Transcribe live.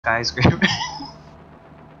Skyscraper.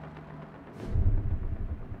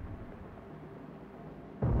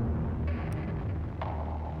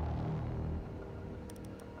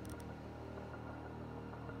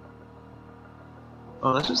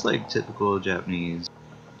 Oh, that's just like typical Japanese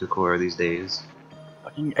decor these days.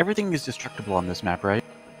 Fucking everything is destructible on this map, right?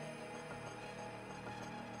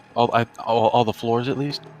 All the floors, at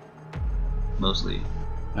least? Mostly.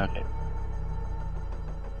 Okay.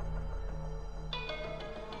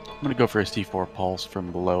 I'm gonna go for a C4 pulse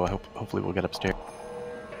from below. Hopefully we'll get upstairs.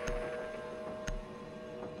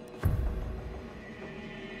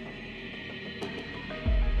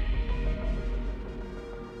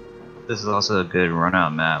 This is also a good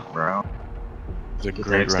run-out map, bro. It's a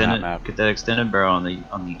great run-out map. Get that extended barrel on the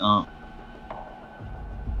ump.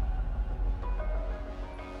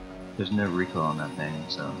 There's no recoil on that thing,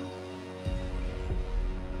 so.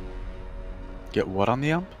 Get what on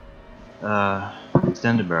the ump?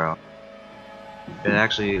 Extended barrel. It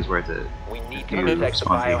actually is worth it. We need to protect the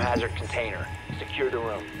biohazard container. Secure the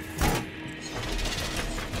room.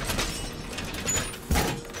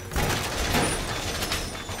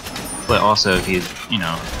 But also, if you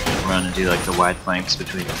run and do like the wide flanks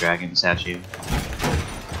between the dragon statue.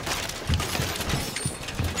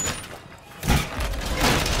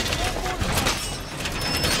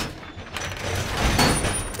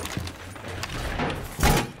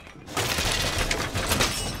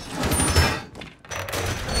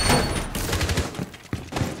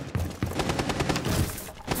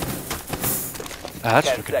 That's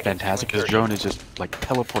freaking fantastic, because drone is just like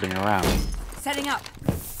teleporting around. Setting up.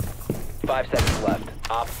 5 seconds left.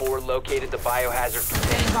 Op 4 located the biohazard container.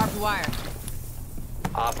 Setting barbed wire.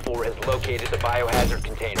 Op 4 has located the biohazard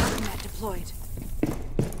container. Net deployed.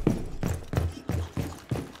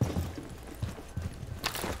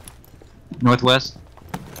 Northwest.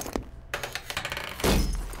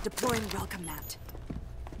 Deploying welcome mat.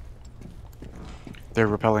 They're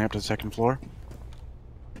rappelling up to the second floor.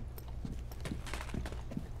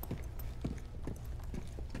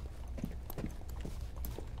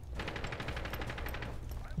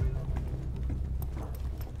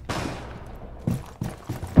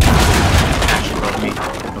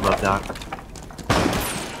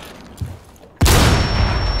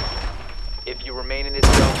 If you remain in this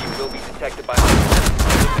zone, you will be detected by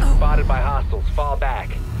hostiles. Spotted by hostiles. Fall back.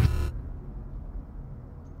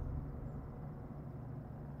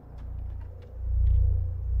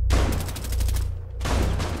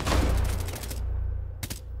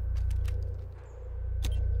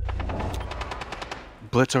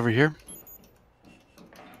 Blitz over here.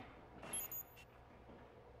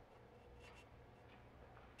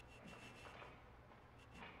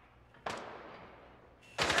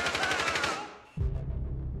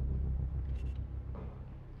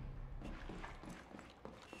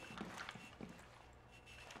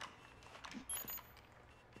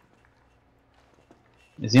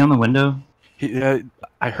 Is he on the window?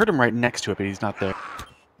 I heard him right next to it, but he's not there.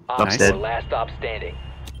 Op Nice. 4, last stop standing.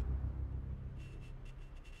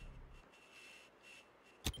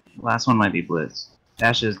 Last one might be Blitz.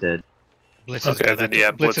 Ash is dead. Blitz okay, then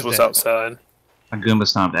yeah, Blitz was outside. A Goomba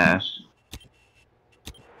stomped Ash.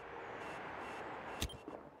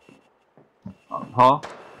 Hall?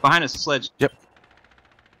 Behind us, sledge. Yep.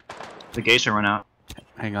 The geisha run out.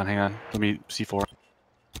 Hang on. Let me C4.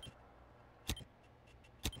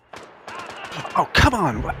 Oh, come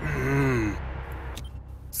on! What?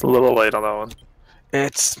 It's a little late on that one.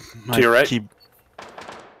 It's my to your right. Key...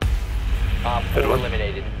 Op 4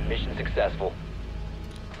 eliminated. Mission successful.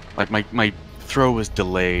 Like my throw was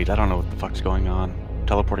delayed. I don't know what the fuck's going on.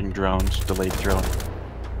 Teleporting drones, delayed throw.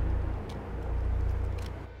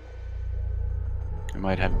 I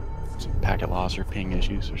might have some packet loss or ping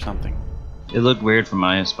issues or something. It looked weird from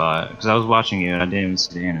my spot, because I was watching you and I didn't even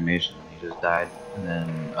see the animation. He just died, and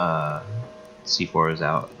then C4 is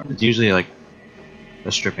out. It's usually like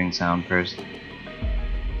a stripping sound first.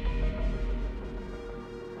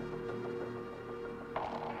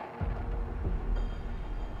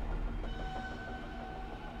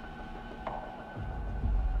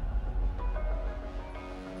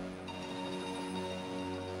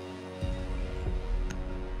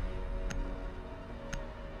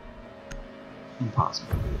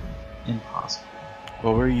 Impossible. Impossible.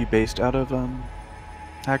 Well, where are you based out of,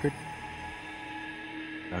 Haggard?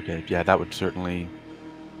 Okay, yeah, that could certainly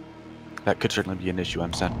be an issue,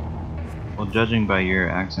 I'm sent. Well, judging by your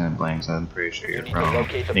accent blanks, I'm pretty sure you're You need to from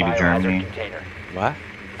locate the maybe biohazard Germany. container. What?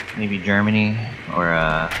 Maybe Germany or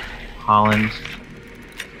Holland.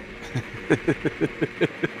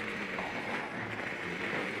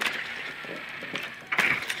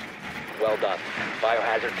 Well done.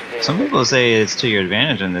 biohazard container. Some people say it's to your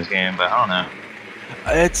advantage in this game, but I don't know.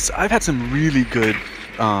 I've had some really good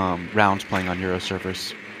rounds playing on Euro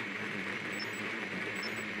servers.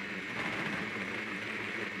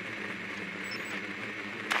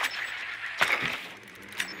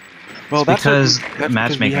 Well, that's because that's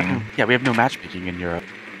matchmaking. We have no matchmaking in Europe.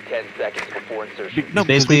 10 seconds before insertion. No, It's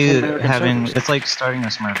basically because we play American having. servers. It's like starting a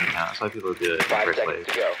Smurf account. That's why people do it in the 5 first seconds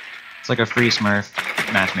place. to go. It's like a free Smurf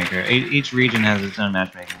matchmaker. Each region has its own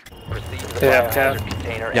matchmaking. Proceed to the Yeah, biohazard Cav.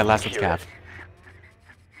 container. Yeah, and last one's secure Cav. it.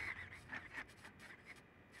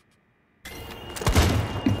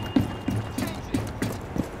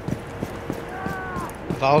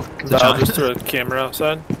 Valve. I'll just throw a camera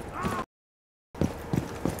outside.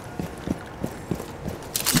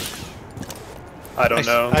 I don't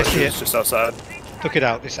know. I but see it's it. just outside. Took it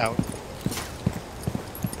out. It's out.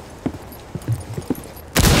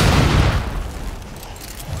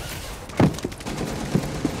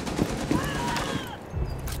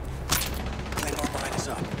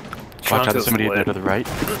 Watch out, Chonka's there's somebody lit. there to the right.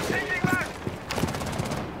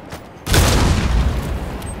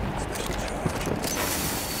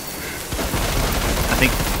 I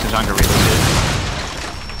think Tajanka reloaded.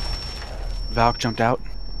 Valk jumped out.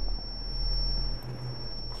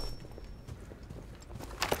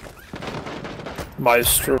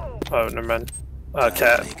 Maestro. Oh, never mind.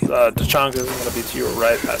 Cat. Tachanka's gonna be to your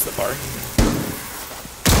right past the park.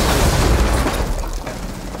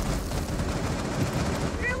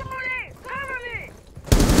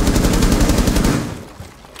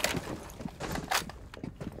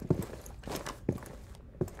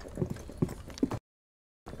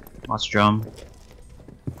 Lost drum.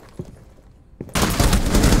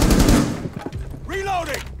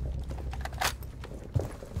 Reloading!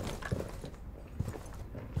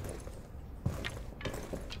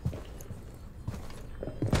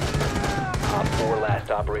 Op 4 last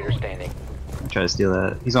operator standing. Try to steal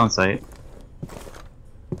that. He's on site.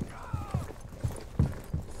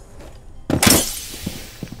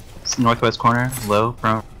 It's northwest corner, low,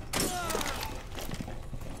 prone.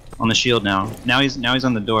 On the shield now. Now he's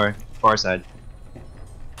on the door, far side.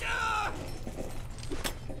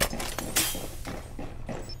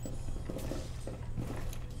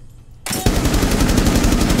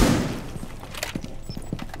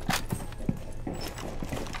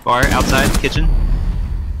 Far outside kitchen.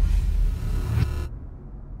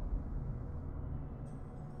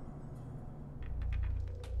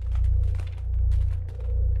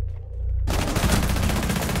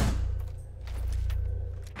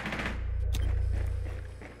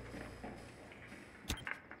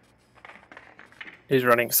 He's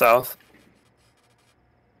running south.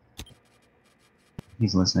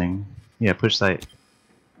 He's listening. Yeah, push site.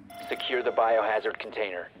 Secure the biohazard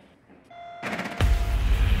container.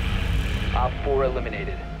 Op 4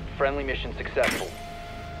 eliminated. Friendly mission successful.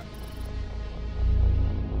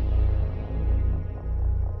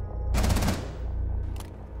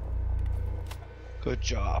 Good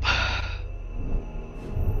job.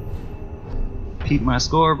 Peep my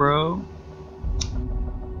score, bro.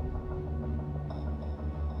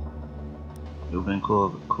 It would've been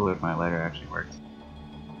cool if my lighter actually worked.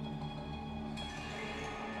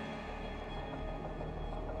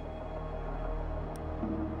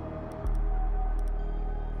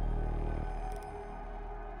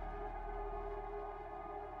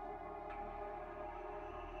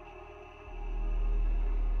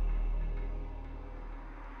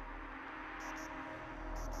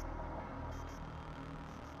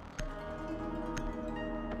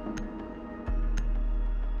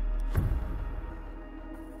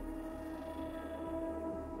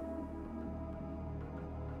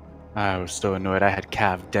 I was so annoyed. I had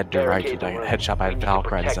Cav dead to right and I got headshot by a Valk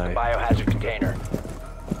right as Protect the I... biohazard container.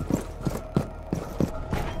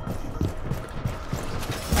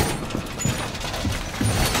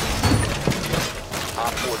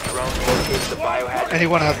 Op 4 drone locates the biohazard.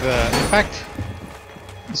 Anyone have impact?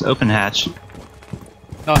 It's open hatch.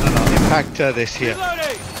 No. Impact this here. Reloading!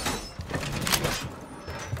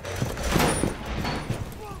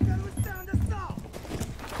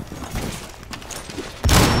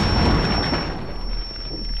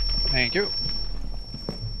 Thank you.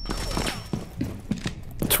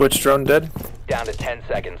 Twitch drone dead. Down to 10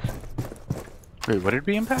 seconds. Wait, what did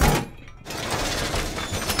we impact?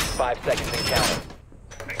 5 seconds and counting.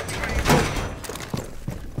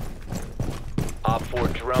 Op 4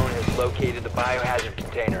 drone has located the biohazard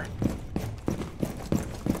container.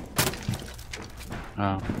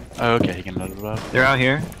 Oh. Oh, okay, he can load it up. They're out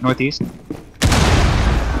here, northeast.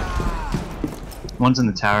 One's in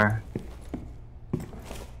the tower.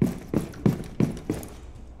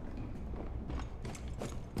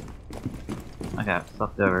 I got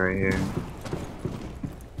fucked over right here.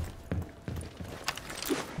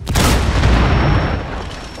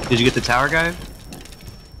 Did you get the tower guy?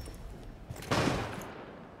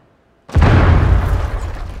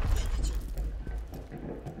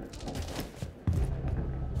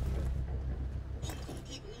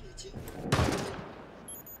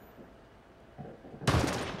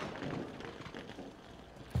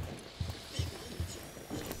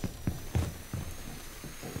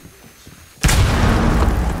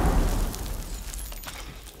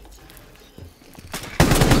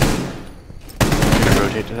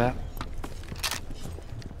 Rotate to that.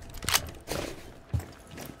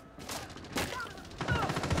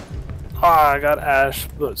 Ah, I got Ash,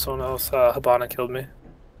 but someone else, Habana killed me.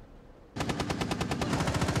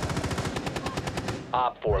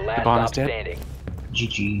 Op 4, last Habana's stop dead? standing.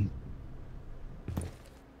 GG.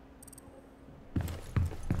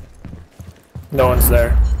 No one's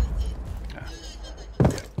there.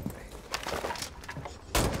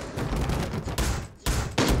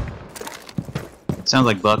 Sounds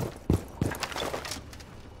like Buck.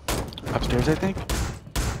 Upstairs, I think.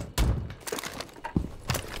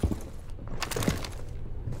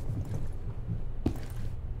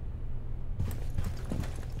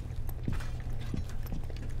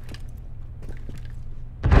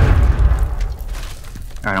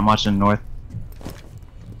 Alright, I'm watching north.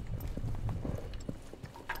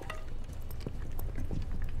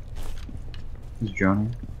 He's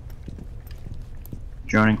droning.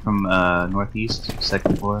 Droning from northeast,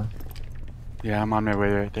 second floor. Yeah, I'm on my way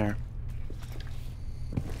right there.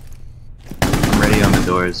 I'm ready on the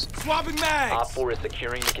doors. Op 4 is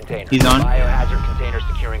securing the container. He's on. Biohazard container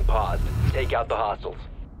securing paused. Take out the hostiles.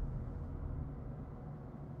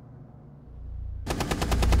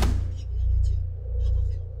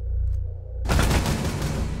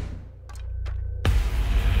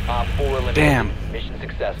 Op 4 eliminated. Damn. Mission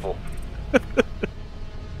successful.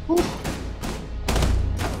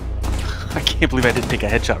 I can't believe I didn't take a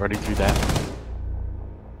headshot running through that.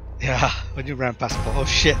 Yeah, when you ran past the oh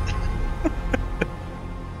shit.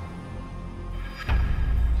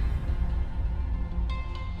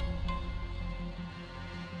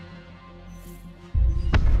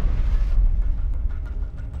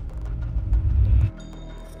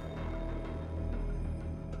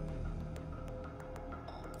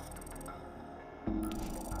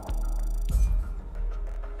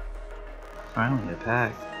 Finally a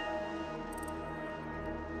pack.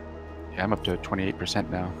 Yeah, I'm up to 28%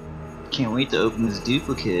 now. Can't wait to open this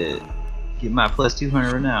duplicate. Get my plus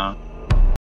 200 renown.